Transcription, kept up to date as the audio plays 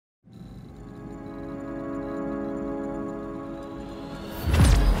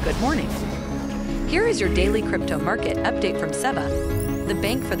Good morning. Here is your daily crypto market update from SEBA, the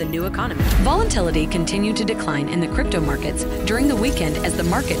bank for the new economy. Volatility continued to decline in the crypto markets during the weekend as the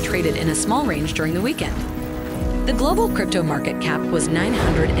market traded in a small range during the weekend. The global crypto market cap was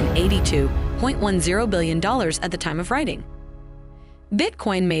 $982.10 billion at the time of writing.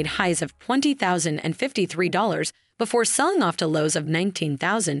 Bitcoin made highs of $20,053 before selling off to lows of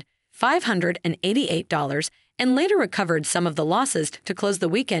 $19,588 and later recovered some of the losses to close the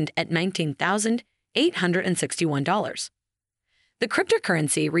weekend at $19,861. The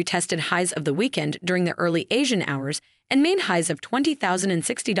cryptocurrency retested highs of the weekend during the early Asian hours and made highs of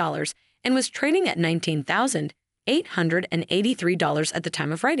 $20,060 and was trading at $19,883 at the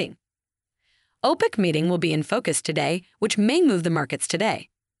time of writing. OPEC meeting will be in focus today, which may move the markets today.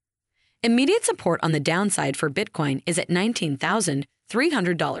 Immediate support on the downside for Bitcoin is at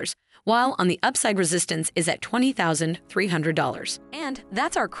 $19,300, while on the upside resistance is at $20,300. And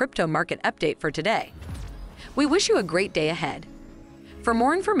that's our crypto market update for today. We wish you a great day ahead. For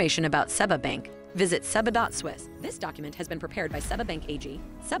more information about SEBA Bank, visit seba.swiss. This document has been prepared by SEBA Bank AG,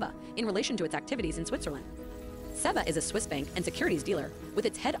 SEBA, in relation to its activities in Switzerland. SEBA is a Swiss bank and securities dealer with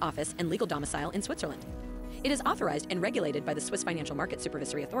its head office and legal domicile in Switzerland. It is authorized and regulated by the Swiss Financial Market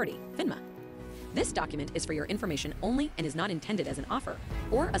Supervisory Authority, FINMA. This document is for your information only and is not intended as an offer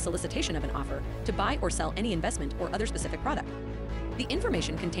or a solicitation of an offer to buy or sell any investment or other specific product. The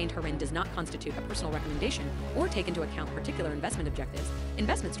information contained herein does not constitute a personal recommendation or take into account particular investment objectives,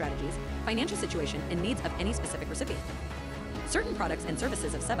 investment strategies, financial situation, and needs of any specific recipient. Certain products and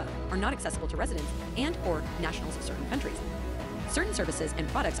services of SEBA are not accessible to residents and/or nationals of certain countries. Certain services and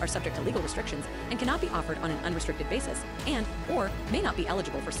products are subject to legal restrictions and cannot be offered on an unrestricted basis and/or may not be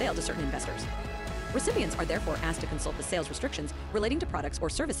eligible for sale to certain investors. Recipients are therefore asked to consult the sales restrictions relating to products or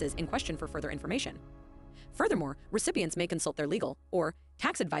services in question for further information. Furthermore, recipients may consult their legal or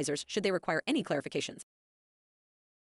tax advisors should they require any clarifications.